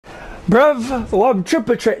Bruv, what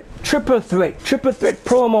triple threat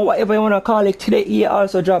promo, whatever you wanna call it. Today he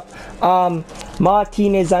also drop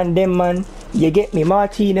Martinez and them, man. You get me?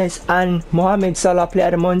 Martinez and Mohamed Salah player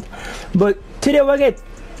of the month. But today we get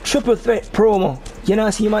triple threat promo. You know,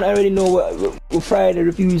 see, man, I already know what Friday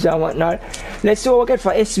reviews and whatnot. Let's see what we get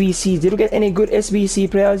for SBCs. Did we get any good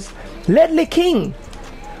SBC players? Ledley King,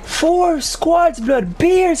 4 squads, blood,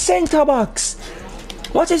 bare centre backs.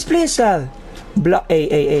 What's his play style?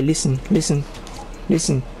 Hey, listen.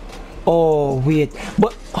 Oh, wait.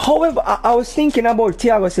 But however, I was thinking about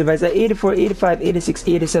Thiago Silva. It's like 84, 85, 86,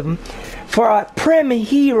 87. For a Prem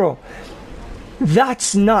hero,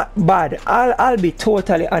 that's not bad. I'll be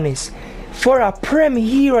totally honest. For a Prem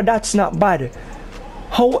hero, that's not bad.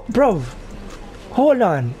 Bro, hold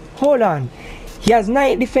on. He has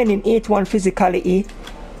 9 defending, 81 physicality,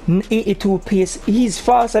 82 pace. He's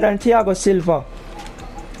faster than Thiago Silva.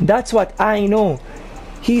 That's what I know.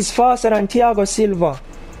 He's faster than Thiago Silva.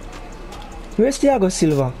 Where's Thiago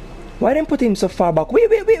Silva? Why didn't put him so far back? Wait.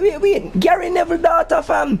 Gary Neville daughter,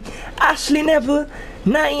 fam. Ashley Neville,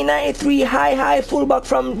 993, high fullback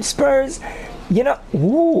from Spurs. You know,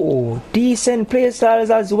 ooh, decent play styles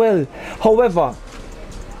as well. However,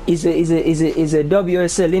 is a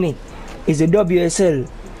WSL, innit? Is a WSL.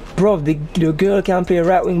 Bro, the girl can play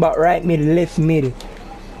right wing back, right mid, left mid.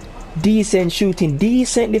 Decent shooting,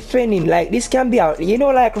 decent defending. Like this can be out, you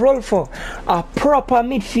know, like Rolfo, a proper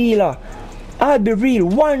midfielder. I'll be real,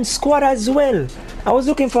 1 squad as well. I was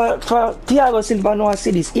looking for Thiago Silva. No, I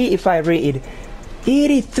see this 85 rated,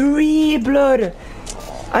 83 blood.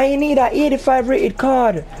 I need a 85 rated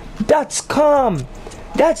card. That's calm.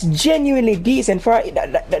 That's genuinely decent for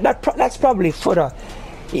that's probably fodder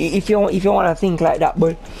if you want to think like that.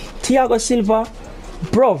 But Thiago Silva,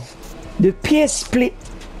 bro, the pace split.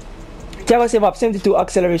 Thiago Silva 72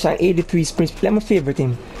 acceleration, 83 sprint. Let me favorite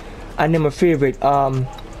him, and then my favorite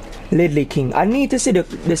Ledley King. I need to see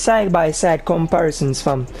the side by side comparisons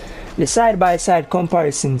from the side by side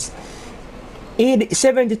comparisons.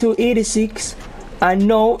 72, 86, and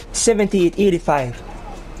now 78, 85.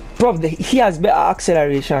 Bro, he has better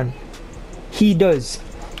acceleration. He does.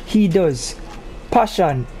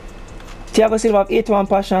 Passion. Thiago Silva have 81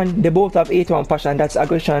 passion. They both have 81 passion. That's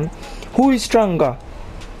aggression. Who is stronger?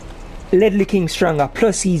 Ledley King stronger.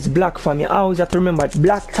 Plus he's black for me. I always have to remember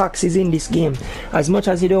black tax is in this game. As much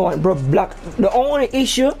as you don't want, bro, black. The only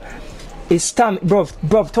issue is stamina. Bro,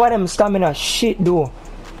 two of them stamina shit though.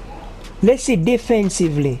 Let's see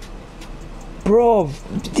defensively. Bro,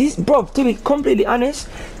 to be completely honest,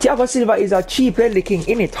 Thiago Silva is a cheap Ledley King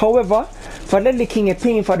in it. However, for Ledley King, you're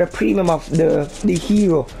paying for the premium of the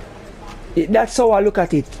hero. That's how I look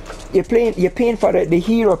at it. You're paying for the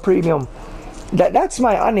hero premium. That's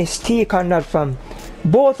my honest take on that, fam.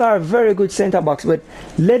 Both are very good centre backs, but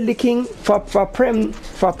Ledley King for Prem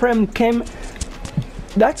Chem,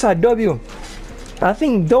 that's a W. I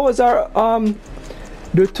think those are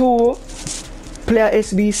the 2 player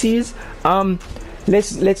SBCs.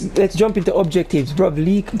 Let's jump into objectives. Bro,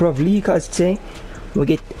 leak as say we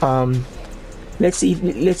get let's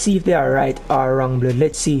see if they are right or wrong, blood.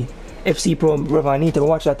 Let's see. FC Pro, bro, I need to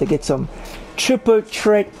watch that to get some triple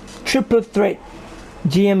threat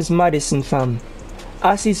James Maddison, fam.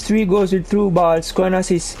 Assists 3 goals with through balls, scoring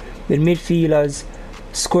assists with midfielders,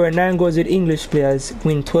 score 9 goals with English players,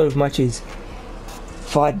 win 12 matches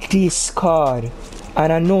for this card.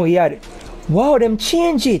 And I know he had, wow, them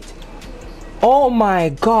change it. Oh my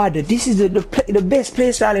god, this is the best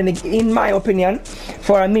play style in my opinion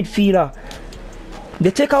for a midfielder. They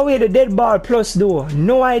take away the dead ball plus though,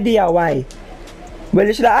 no idea why. Well,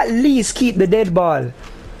 they should at least keep the dead ball.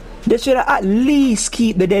 But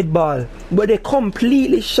they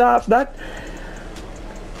completely shaft that.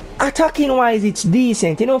 Attacking wise, it's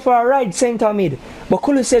decent, you know, for a right centre mid. But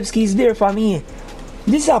Kulusevski is there for me.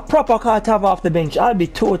 This is a proper card to have off the bench, I'll be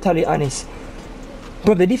totally honest.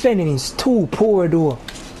 But the defending is too poor though.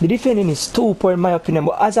 The defending is too poor in my opinion.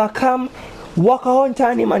 But as I come, walk out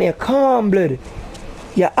on him and you're calm, blood.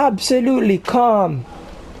 You're absolutely calm.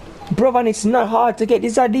 Bro, and it's not hard to get.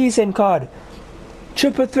 This is a decent card.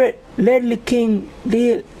 Triple threat, Ledley King,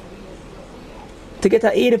 deal. To get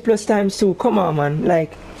a 80 plus times 2. Come on, man.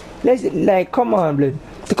 Come on, blood.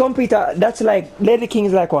 To compete, that's like, Ledley King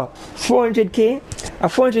is like what? 400k? A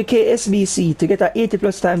 400k SBC to get a 80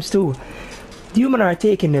 plus times 2. The human are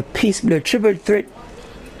taking the piss, blood. Triple threat.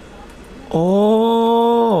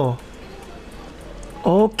 Oh.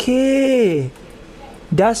 Okay.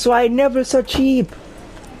 That's why never so cheap.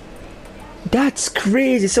 That's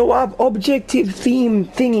crazy. So we have objective theme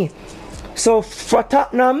thingy. So for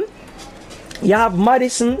Tottenham, you have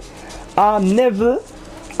Maddison, Neville,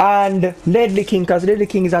 and Ledley King, because Ledley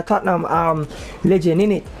King is a Tottenham legend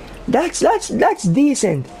in it. That's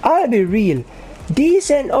decent. I'll be real.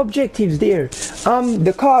 Decent objectives there.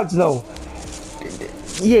 The cards now.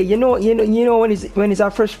 Yeah, you know when it's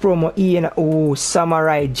our first promo, Ian, oh,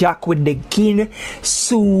 Samurai Jack with the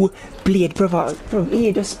Ginsu blade. Bro,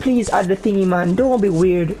 yeah, just please add the thingy, man. Don't be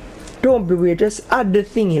weird. Don't be weird. Just add the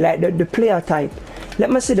thingy, like the player type.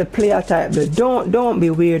 Let me see the player type, but don't be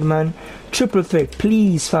weird, man. Triple threat,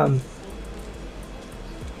 please, fam.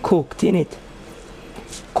 Cooked, innit?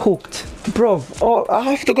 Cooked. Bro, oh,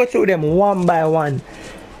 I have to go through them one by one.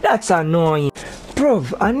 That's annoying. Bro,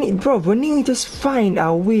 we need to just find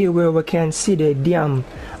a way where we can see the damn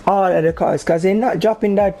all of the cards, because they're not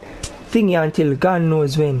dropping that thingy until God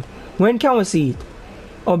knows when. When can we see it?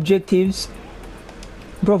 Objectives.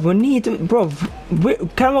 Bro, we need to, bro,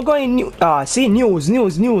 can we go in see news.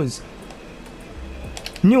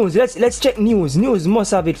 Let's check news. News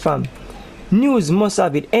must have it, fam. News must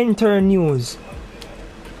have it. Enter news.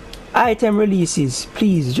 Item releases.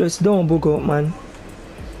 Please, just don't bug out, man.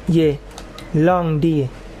 Yeah. Long day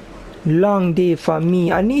for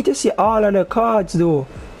me. I need to see all of the cards though.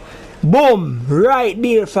 Boom, right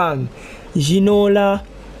there, fam. Ginola,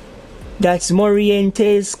 that's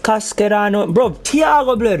Morientes, Cascarano, bro.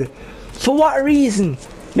 Thiago, blood. For what reason?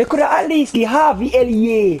 They could have at least give Harvey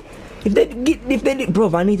Elie. If they did,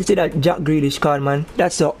 bro, I need to see that Jack Grealish card, man.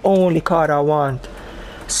 That's the only card I want.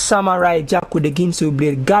 Samurai Jack with the Ginsu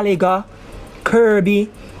blade. Gallagher, Kirby,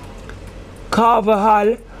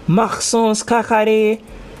 Carvajal, Maxence Kakare,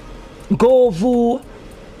 Govu.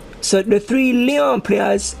 So the three Leon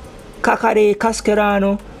players, Kakare,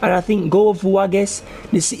 Cascarano, and I think Govu, I guess.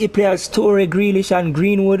 The City players, Torre, Grealish, and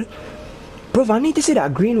Greenwood. Bro, I need to see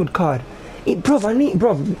that Greenwood card.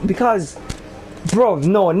 Because, bro,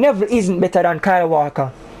 no, Neville isn't better than Kyle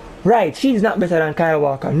Walker. Right, she's not better than Kyle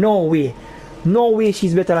Walker. No way. No way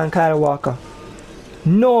she's better than Kyle Walker.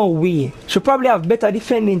 No way. She'll probably have better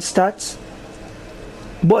defending stats.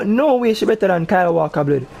 But no way she's better than Kyle Walker,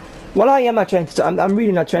 blood. Well, I am not trying to start. I'm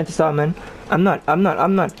really not trying to start, man. I'm not.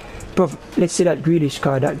 Bro, let's see that Grealish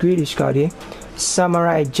card. Yeah.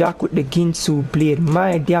 Samurai Jack with the Ginsu blade.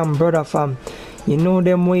 My damn brother, fam. You know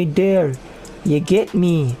them way there. You get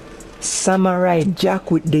me? Samurai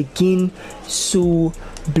Jack with the Ginsu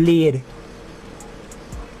blade.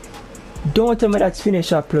 Don't tell me that's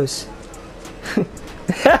finisher plus.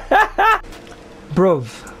 Bro,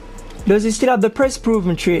 does he still have the press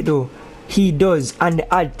proven trait though? He does, and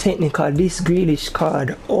the add technical. This Grealish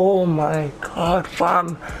card, oh my god,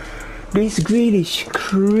 fam. This Grealish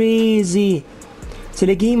crazy. So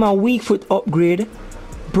they gave him a weak foot upgrade.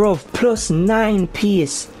 Bro, plus 9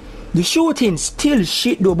 pace. The shooting still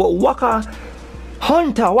shit though, but Waka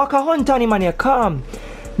Hunter on him and you calm.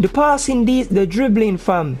 The passing, the dribbling,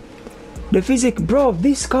 fam. The physics, bro,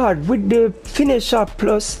 this card with the finisher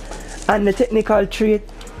plus and the technical trait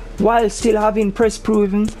while still having press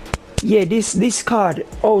proven. Yeah, this card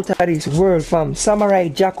out of this world, fam. Samurai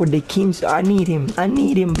Jack with the Kings. I need him,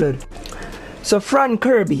 blood. So Fran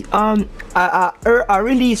Kirby, a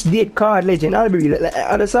release date card legend. I'll be real.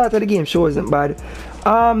 At the start of the game, show wasn't bad.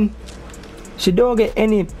 She don't get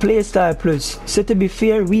any playstyle plus. So to be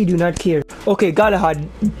fair, we do not care. Okay, Galahad,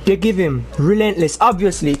 they give him relentless,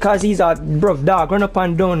 obviously, cause he's a bro dog, run up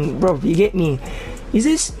and down, bro. You get me? Is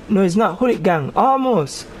this? No, it's not. Hooligan gang,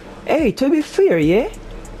 almost. Hey, to be fair, yeah.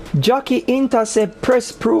 Jockey intercept,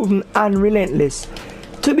 press proven, and relentless.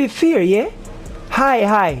 To be fair, yeah.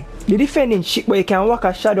 High. The defending shit, but you can walk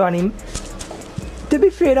a shadow on him. To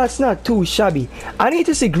be fair, that's not too shabby. I need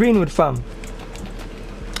to see Greenwood, fam.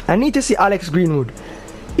 I need to see Alex Greenwood.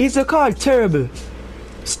 Is the card terrible?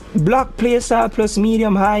 Block playstyle plus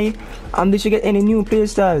medium high. And did you get any new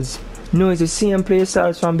playstyles? No, it's the same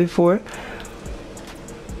playstyles from before.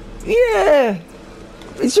 Yeah.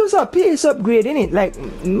 It's just a pace upgrade, innit? Like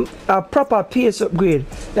a proper pace upgrade.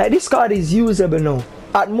 Like this card is usable now.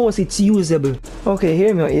 At most it's usable. Okay,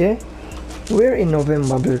 hear me out, yeah? We're in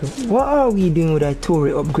November, blood. What are we doing with that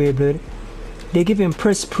Torre upgrade, blood? They give him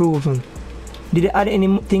press proven. Did they add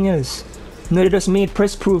anything else? No, they just made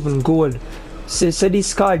press proven gold. So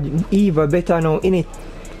this card even better now, innit?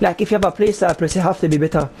 Like if you have a playstyle plus, it have to be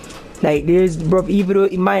better. Like there's, bro, even though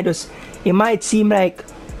it might seem like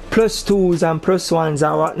plus 2s and plus 1s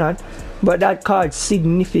and whatnot, but that card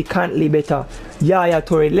significantly better. Yeah,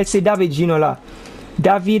 Torre. Let's say David Ginola.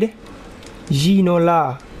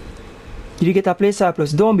 Did you get a playstyle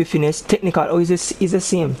plus? Don't be finished. Technical. Oh, is the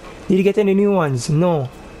same. Did you get any new ones? No.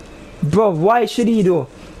 Bro, why should he though?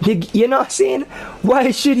 You know what I'm saying? Why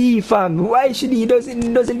should he, fam? Why should he?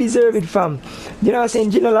 Doesn't deserve it, fam. You know what I'm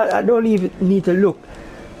saying? Ginola, I don't even need to look.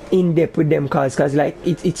 in depth with them cards, cause like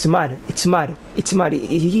it's mad.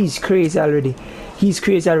 He's crazy already.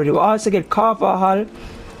 We also get Carvajal.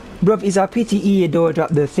 Bruv, it's a pity EA don't drop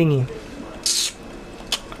the thingy.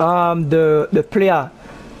 The player.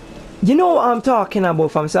 You know what I'm talking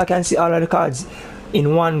about, fam, so I can see all of the cards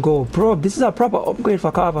in one go. Bro, this is a proper upgrade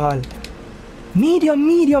for Carvajal.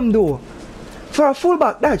 Medium though. For a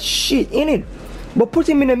fullback, that's shit, innit? But put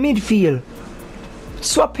him in the midfield.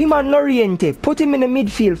 Swap him and Loriente. Put him in the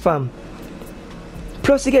midfield, fam.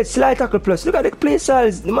 Plus he gets slide tackle plus. Look at the play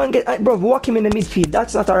styles. The man get, bro, walk him in the midfield.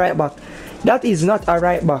 That's not a right back. That is not a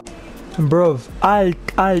right back. Bro,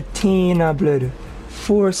 Altena blood.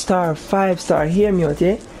 4-star, 5-star. Hear me out,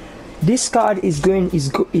 eh? This card is going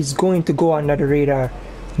to go under the radar.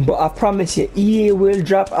 But I promise you, EA will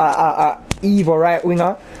drop a Evo right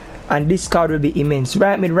winger, and this card will be immense.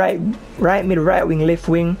 Right mid, right wing, left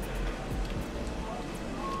wing.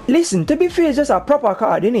 Listen, to be fair, it's just a proper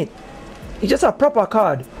card, innit? It's just a proper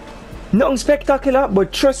card. Nothing spectacular,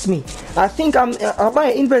 but trust me, I think I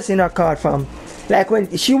might invest in a card, fam. Like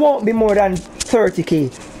when she won't be more than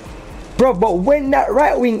 30k. Bro, but when that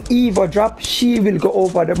right wing Evo drop, she will go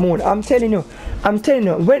over the moon. I'm telling you,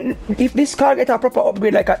 if this card get a proper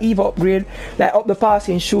upgrade, like a Evo upgrade, like up the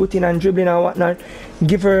passing, shooting and dribbling and whatnot,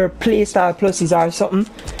 give her playstyle pluses or something,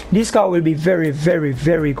 this card will be very, very,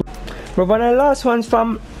 very good. But one of the last ones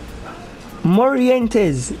from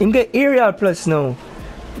Morientes, him get aerial plus now.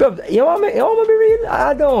 Bro, you want me to be real?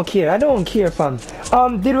 I don't care, fam.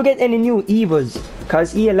 Did we get any new Evos?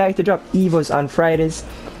 Cause EA like to drop Evos on Fridays.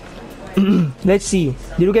 Let's see.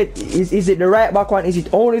 Did we get, is it the right back one? Is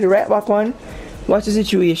it only the right back one? What's the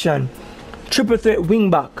situation? Triple threat wing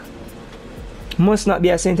back. Must not be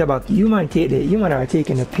a centre back. You man are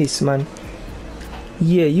taking a piss, man.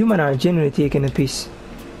 Yeah, you man are genuinely taking a piss.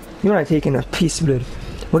 You are taking a piss, blood.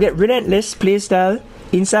 We get relentless playstyle,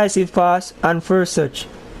 incisive pass, and first touch.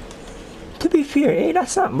 To be fair, hey,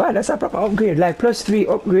 that's not bad. That's a proper upgrade. Like +3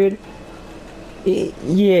 upgrade.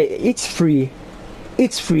 Yeah, it's free.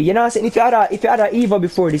 It's free. You know what I'm saying? If you had a Evo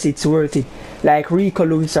before this, it's worth it. Like Rico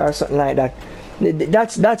Lewis or something like that.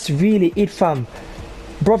 That's really it, fam.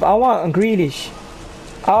 Bro, I want Grealish.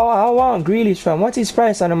 I want Grealish, fam. What's his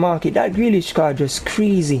price on the market? That Grealish card just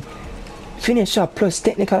crazy. Finish up plus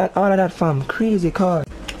technical and all of that, fam. Crazy card.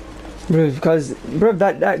 Bro, because bro,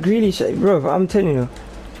 that Grealish, bro, I'm telling you,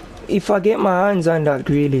 if I get my hands on that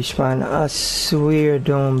Grealish, man, I swear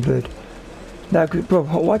down, blood. That, bro,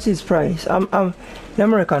 what's his price? I'm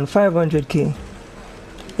American 500k.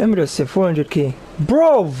 Let me just say 400k.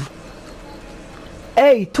 Bro,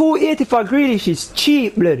 hey, 280 for Grealish is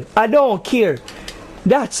cheap, blood. I don't care.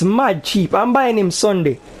 That's mad cheap. I'm buying him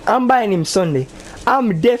Sunday. I'm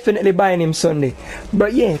definitely buying him Sunday.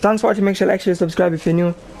 But yeah, thanks for watching. Make sure you like, share, subscribe if you're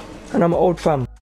new. And I'm out, fam.